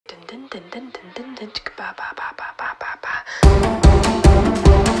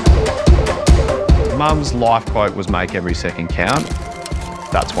Mum's life quote was "make every second count."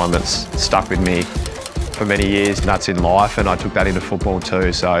 That's one that's stuck with me for many years, and that's in life, and I took that into football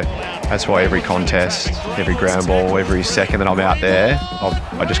too. So that's why every contest, every ground ball, every second that I'm out there,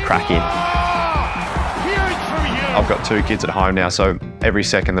 I just crack in. I've got 2 kids at home now, so every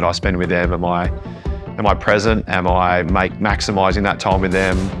second that I spend with them, am I present? Am I maximising that time with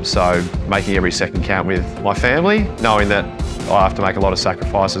them? So making every second count with my family, knowing that I have to make a lot of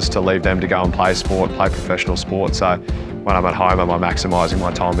sacrifices to leave them to go and play sport, play professional sport. So when I'm at home, am I maximising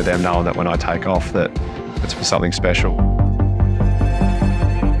my time with them, knowing that when I take off, that it's for something special.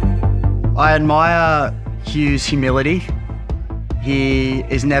 I admire Hugh's humility. He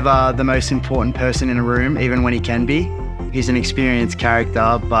is never the most important person in a room, even when he can be. He's an experienced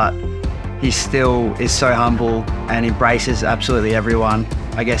character, but he still is so humble and embraces absolutely everyone.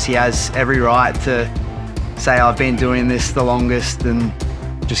 I guess he has every right to say, I've been doing this the longest, and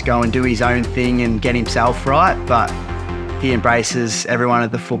just go and do his own thing and get himself right. But he embraces everyone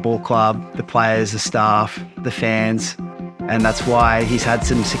at the football club, the players, the staff, the fans. And that's why he's had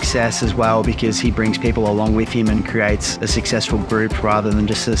some success as well, because he brings people along with him and creates a successful group rather than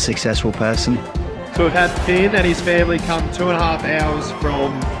just a successful person. So we've had Finn and his family come 2.5 hours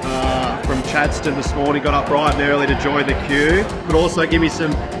from Chadstone this morning, got up bright and early to join the queue. Could also give me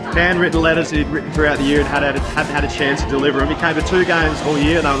some handwritten letters he'd written throughout the year and hadn't had a chance to deliver them. He came to 2 games all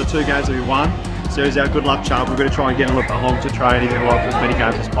year, and they were the 2 games that we won. So he's our good luck charm. We're going to try and get him along to training and along to as many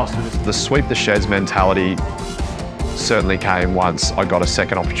games as possible. The sweep the sheds mentality certainly came once I got a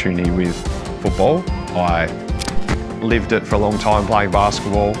second opportunity with football. I lived it for a long time playing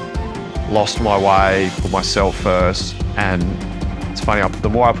basketball, lost my way, put myself first, and it's funny, the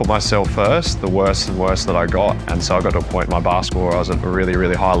more I put myself first, the worse and worse that I got. And so I got to a point in my basketball where I was at a really,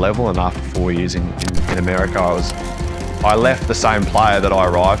 really high level, and after 4 years in America, I left the same player that I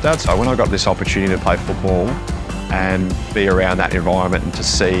arrived at. So when I got this opportunity to play football and be around that environment and to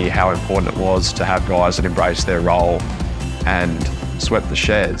see how important it was to have guys that embrace their role and swept the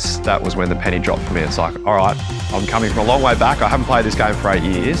sheds, that was when the penny dropped for me. It's like, all right, I'm coming from a long way back. I haven't played this game for 8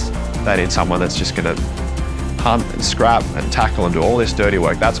 years. They need someone that's just going to hunt and scrap and tackle and do all this dirty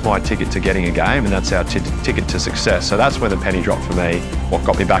work. That's my ticket to getting a game, and that's our ticket to success. So that's when the penny dropped for me. What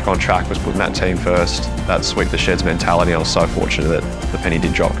got me back on track was putting that team first, that sweep the sheds mentality. I was so fortunate that the penny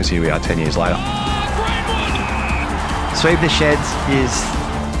did drop, because here we are 10 years later. Sweep the sheds is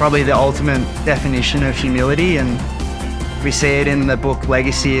probably the ultimate definition of humility, and we see it in the book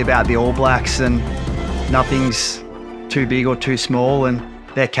Legacy about the All Blacks, and nothing's too big or too small, and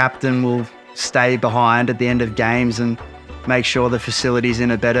their captain will stay behind at the end of games and make sure the facility's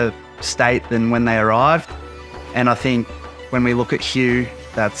in a better state than when they arrived. And I think when we look at Hugh,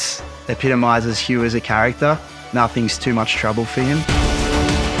 that epitomises Hugh as a character. Nothing's too much trouble for him.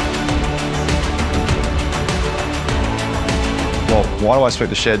 Well, why do I sweep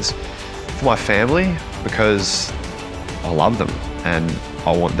the sheds? For my family, because I love them and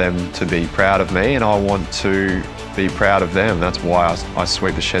I want them to be proud of me, and I want to be proud of them. That's why I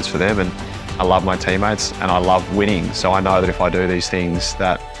sweep the sheds for them, and I love my teammates and I love winning. So I know that if I do these things,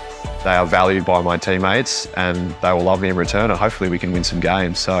 that they are valued by my teammates and they will love me in return, and hopefully we can win some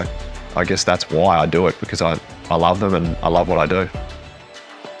games. So I guess that's why I do it, because I love them and I love what I do.